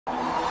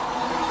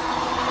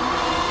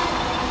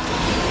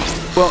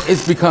Well,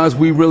 it's because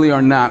we really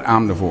are not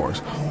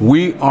omnivores.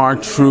 We are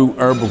true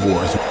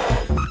herbivores.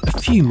 A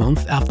few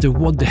months after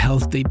What the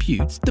Health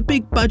debuted, the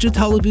big-budget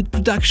Hollywood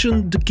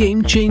production The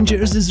Game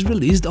Changers is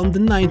released on the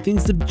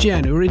 19th of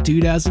January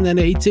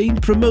 2018,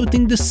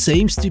 promoting the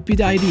same stupid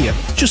idea.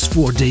 Just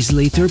 4 days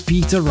later,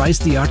 PETA writes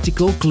the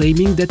article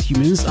claiming that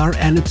humans are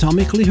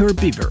anatomically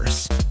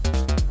herbivorous.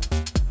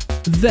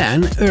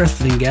 Then,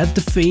 Earthling,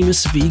 the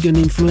famous vegan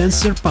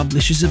influencer,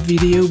 publishes a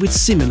video with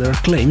similar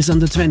claims on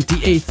the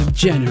 28th of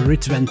January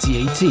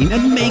 2018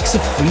 and makes a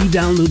free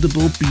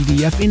downloadable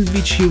PDF in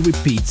which he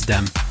repeats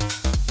them.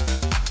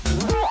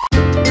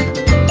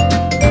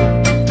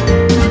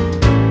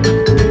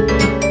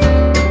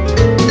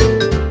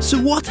 So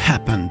what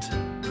happened?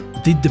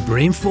 Did the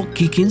brain fog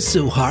kick in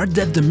so hard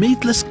that the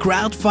meatless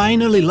crowd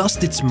finally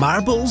lost its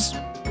marbles?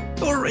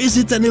 Or is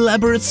it an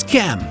elaborate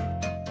scam?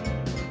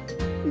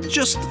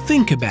 Just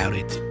think about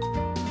it.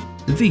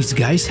 These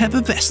guys have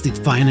a vested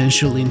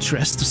financial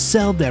interest to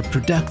sell their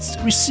products,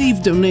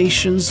 receive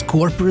donations,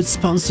 corporate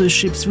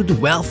sponsorships with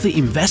wealthy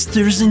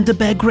investors in the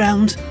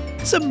background.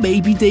 So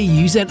maybe they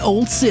use an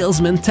old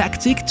salesman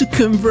tactic to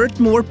convert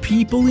more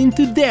people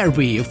into their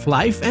way of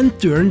life and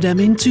turn them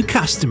into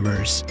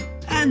customers.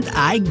 And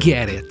I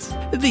get it.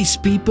 These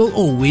people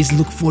always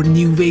look for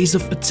new ways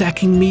of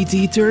attacking meat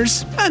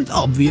eaters, and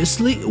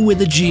obviously,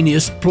 with a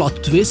genius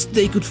plot twist,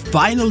 they could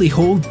finally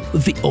hold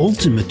the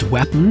ultimate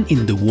weapon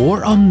in the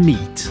war on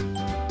meat.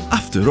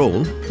 After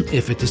all,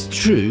 if it is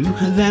true,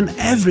 then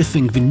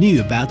everything we knew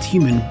about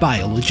human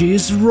biology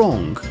is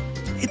wrong.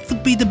 It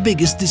would be the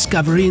biggest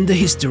discovery in the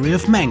history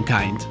of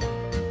mankind.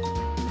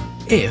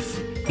 If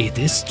it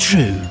is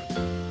true.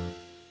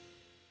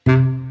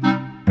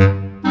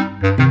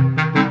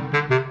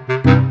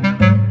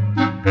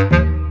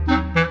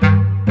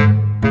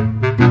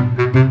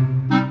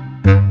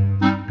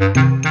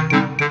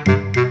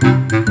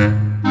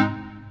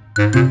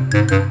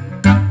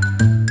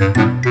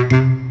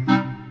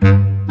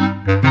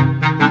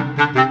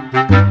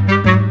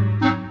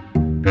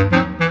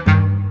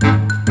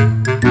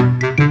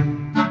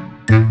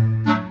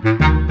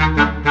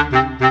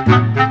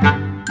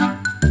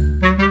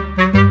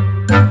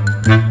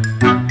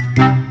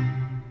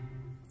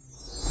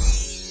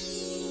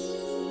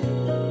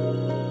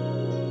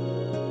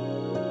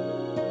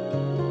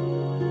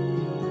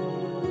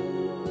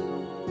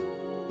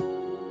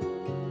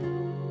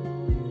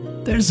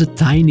 There's a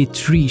tiny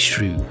tree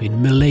shrew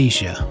in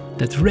Malaysia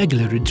that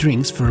regularly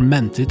drinks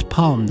fermented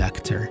palm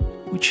nectar,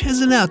 which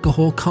has an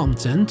alcohol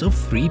content of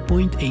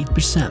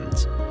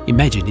 3.8%.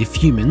 Imagine if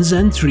humans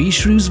and tree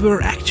shrews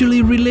were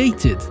actually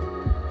related.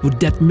 Would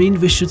that mean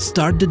we should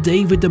start the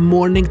day with a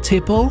morning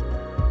tipple?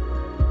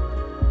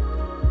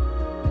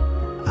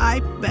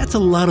 I bet a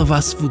lot of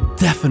us would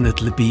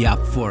definitely be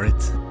up for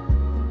it.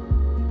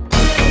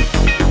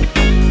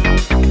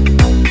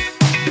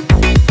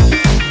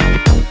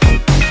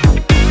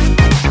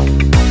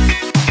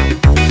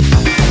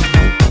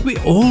 We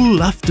all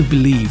love to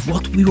believe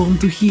what we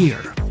want to hear,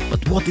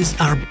 but what is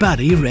our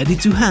body ready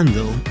to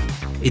handle?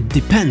 It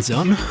depends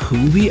on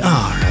who we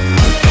are.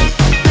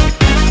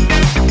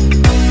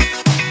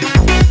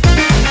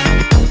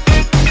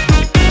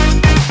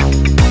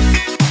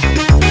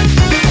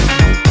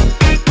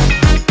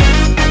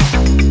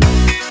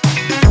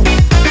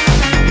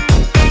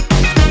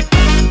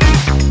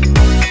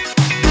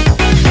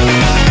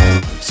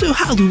 So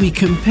how do we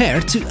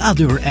compare to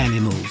other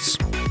animals?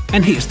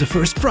 And here's the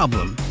first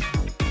problem.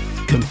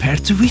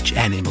 Compared to which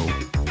animal?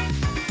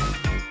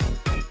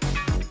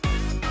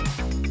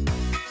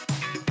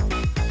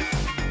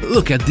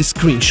 Look at this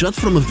screenshot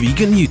from a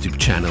vegan YouTube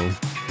channel.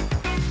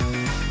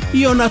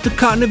 You're not a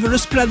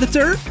carnivorous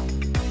predator?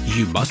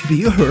 You must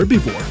be a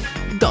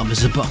herbivore. Dumb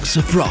as a box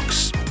of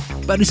rocks.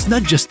 But it's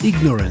not just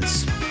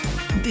ignorance.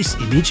 This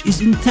image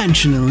is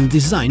intentionally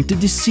designed to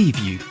deceive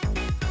you.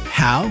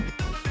 How?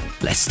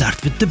 Let's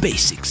start with the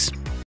basics.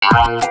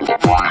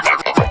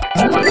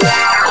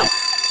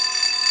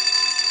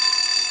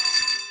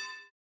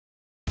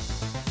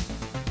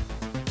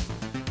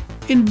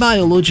 In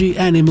biology,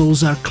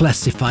 animals are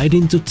classified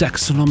into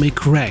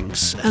taxonomic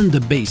ranks, and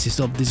the basis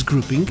of this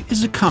grouping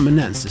is a common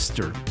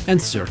ancestor and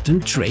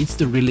certain traits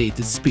the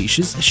related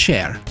species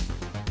share.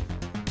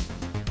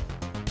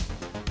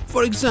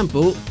 For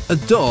example, a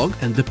dog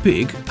and a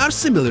pig are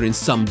similar in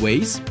some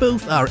ways.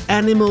 Both are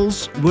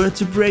animals,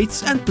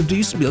 vertebrates, and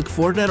produce milk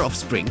for their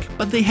offspring,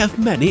 but they have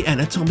many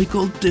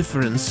anatomical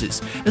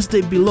differences, as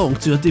they belong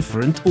to a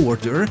different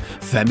order,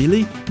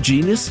 family,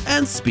 genus,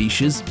 and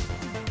species.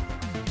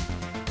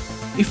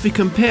 If we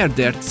compare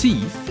their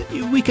teeth,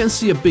 we can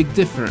see a big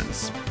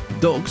difference.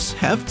 Dogs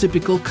have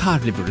typical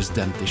carnivorous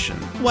dentition,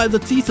 while the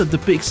teeth of the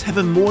pigs have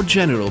a more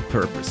general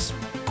purpose,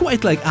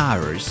 quite like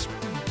ours.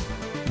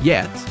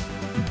 Yet,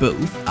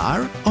 both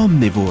are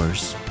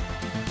omnivores.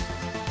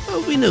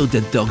 We know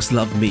that dogs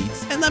love meat,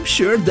 and I'm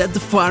sure that the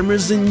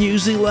farmers in New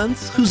Zealand,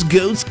 whose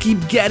goats keep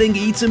getting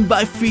eaten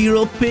by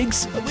feral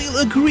pigs, will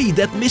agree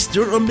that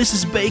Mr. or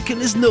Mrs. Bacon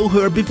is no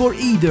herbivore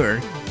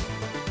either.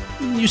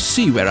 You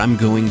see where I'm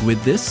going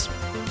with this?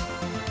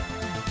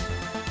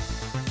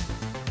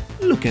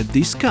 look at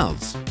these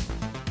skulls.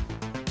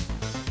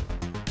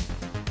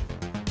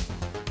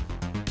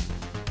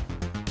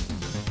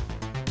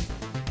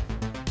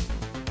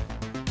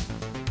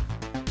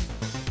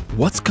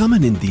 What's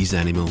common in these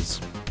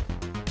animals?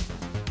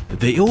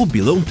 They all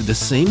belong to the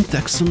same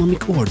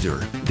taxonomic order,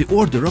 the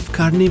Order of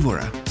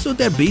Carnivora, so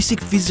their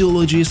basic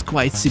physiology is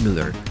quite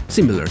similar.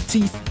 Similar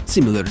teeth,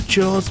 similar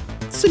jaws,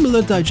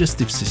 similar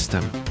digestive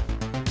system.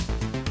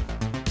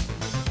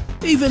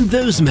 Even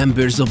those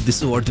members of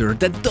this order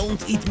that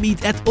don't eat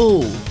meat at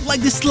all,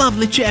 like this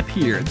lovely chap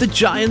here, the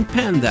giant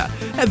panda,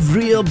 have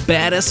real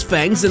badass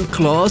fangs and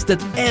claws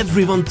that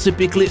everyone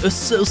typically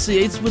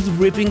associates with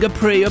ripping a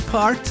prey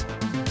apart.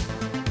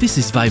 This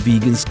is why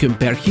vegans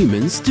compare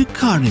humans to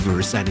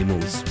carnivorous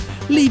animals,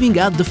 leaving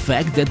out the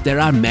fact that there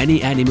are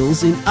many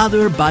animals in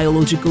other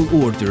biological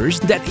orders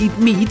that eat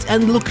meat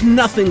and look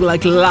nothing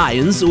like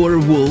lions or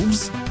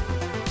wolves.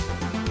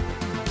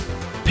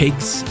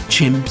 Pigs,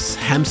 chimps,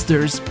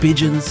 hamsters,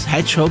 pigeons,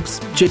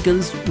 hedgehogs,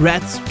 chickens,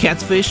 rats,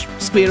 catfish,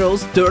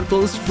 squirrels,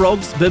 turtles,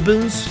 frogs,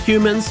 baboons,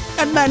 humans,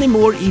 and many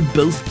more eat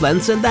both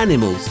plants and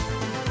animals.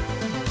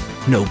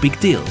 No big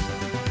deal.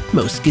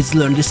 Most kids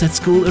learn this at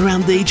school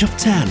around the age of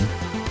 10.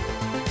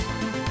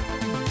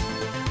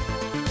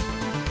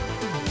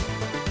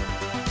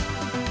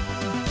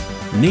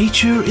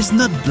 Nature is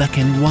not black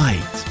and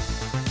white,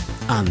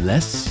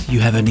 unless you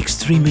have an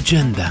extreme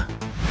agenda.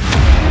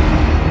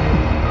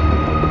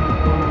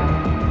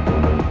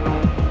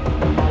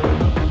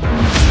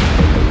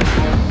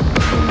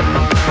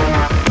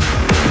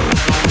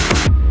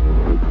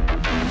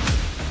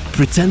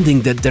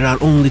 Pretending that there are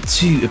only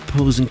two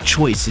opposing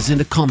choices in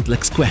a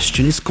complex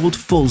question is called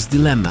false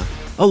dilemma,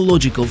 a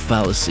logical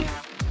fallacy,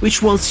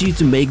 which wants you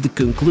to make the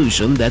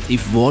conclusion that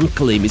if one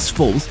claim is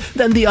false,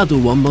 then the other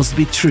one must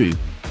be true.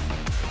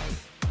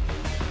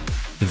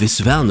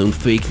 This well-known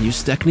fake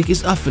news technique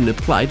is often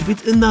applied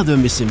with another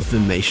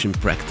misinformation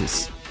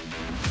practice: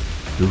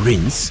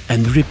 rinse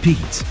and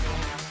repeat.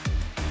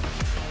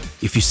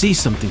 If you see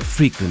something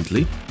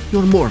frequently,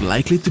 you're more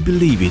likely to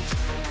believe it.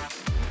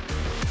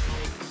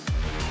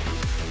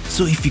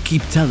 So if you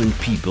keep telling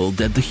people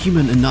that the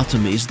human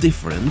anatomy is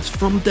different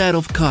from that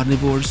of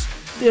carnivores,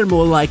 they're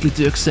more likely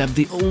to accept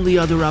the only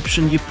other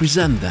option you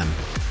present them.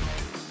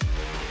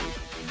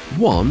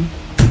 One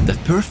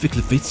that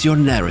perfectly fits your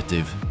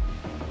narrative.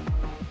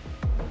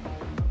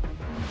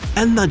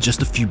 And not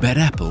just a few bad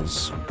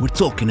apples. We're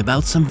talking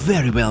about some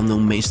very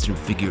well-known mainstream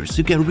figures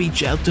who can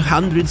reach out to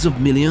hundreds of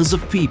millions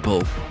of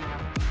people.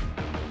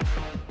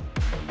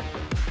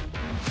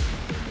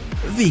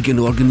 Vegan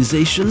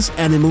organizations,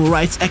 animal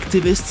rights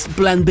activists,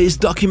 plant-based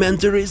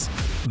documentaries,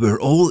 we're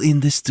all in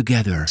this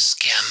together.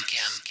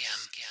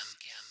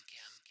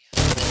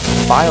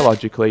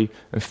 Biologically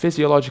and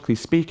physiologically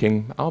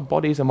speaking, our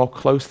bodies are more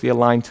closely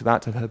aligned to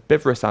that of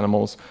herbivorous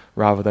animals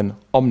rather than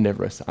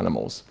omnivorous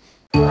animals.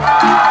 The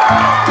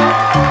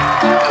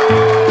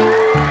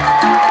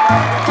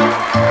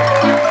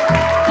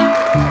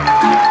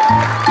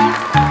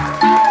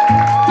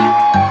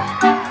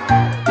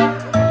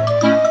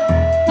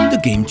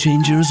Game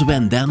Changers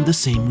went down the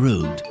same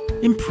road,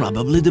 in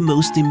probably the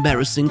most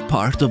embarrassing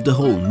part of the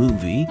whole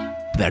movie,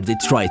 where they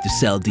try to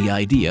sell the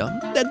idea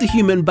that the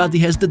human body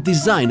has the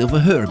design of a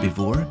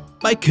herbivore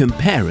by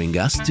comparing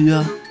us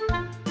to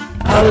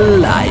a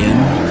lion.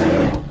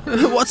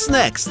 What's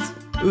next?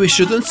 We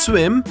shouldn't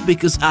swim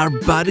because our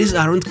bodies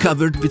aren't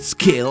covered with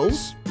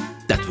scales?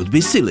 That would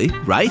be silly,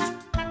 right?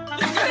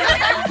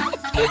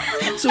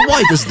 So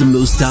why does the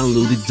most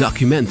downloaded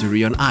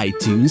documentary on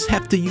iTunes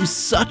have to use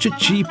such a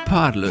cheap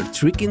parlor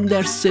trick in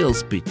their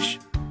sales pitch?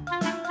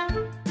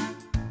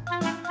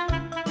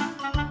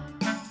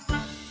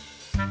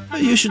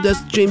 You should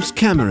ask James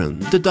Cameron,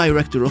 the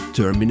director of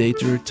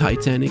Terminator,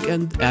 Titanic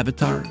and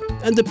Avatar,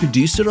 and the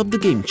producer of The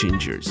Game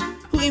Changers,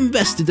 who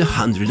invested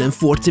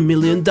 $140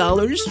 million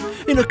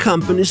in a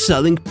company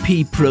selling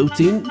pea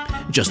protein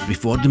just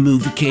before the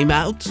movie came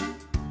out.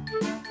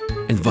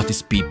 And what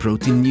is pea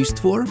protein used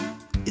for?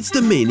 It's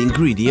the main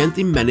ingredient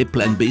in many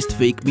plant-based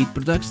fake meat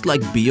products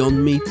like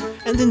Beyond Meat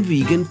and in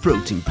vegan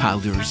protein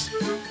powders.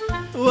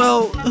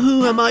 Well,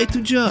 who am I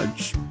to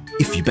judge?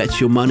 If you bet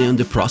your money on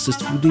the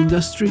processed food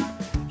industry,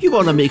 you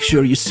wanna make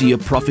sure you see a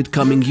profit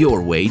coming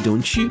your way,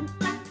 don't you?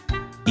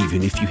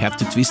 Even if you have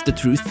to twist the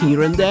truth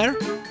here and there?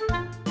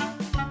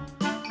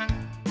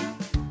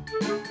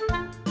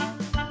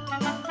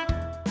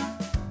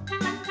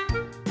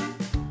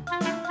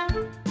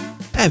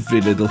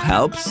 Every little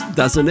helps,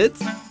 doesn't it?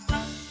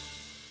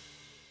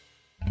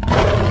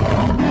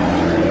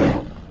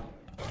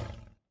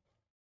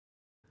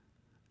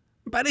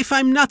 But if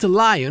I'm not a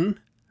lion,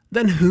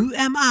 then who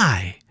am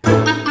I?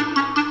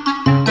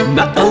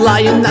 Not a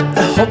lion, not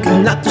a hawk,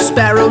 not a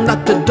sparrow,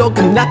 not a dog,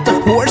 not a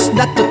horse,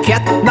 not a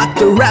cat,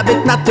 not a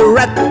rabbit, not a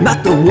rat,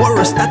 not a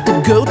walrus, not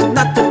a goat,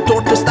 not a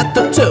tortoise, not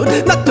a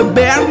toad, not a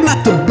bear,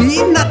 not a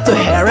bee, not a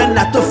hare,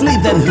 not a flea,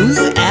 then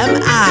who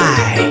am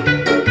I?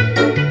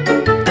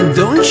 And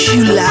don't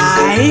you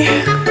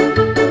lie.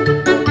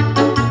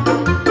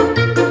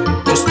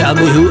 Just tell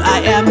me who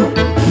I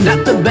am.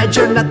 Not the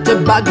badger, not the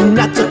bug,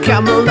 not the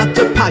camel, not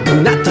the pug,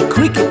 not the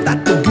cricket,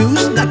 not the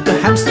goose, not the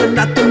hamster,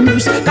 not the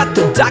moose, not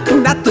the duck,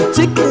 not the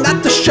tick,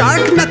 not the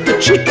shark, not the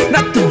chick,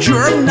 not the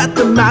germ, not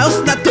the mouse,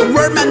 not the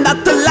worm, and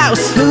not the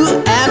louse.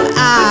 Who am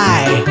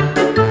I?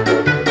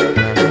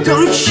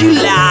 Don't you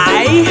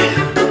lie?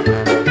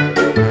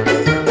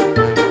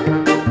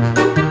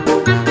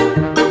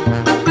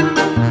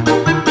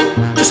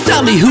 Just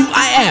tell me who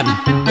I am.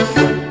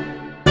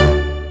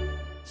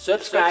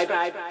 Subscribe.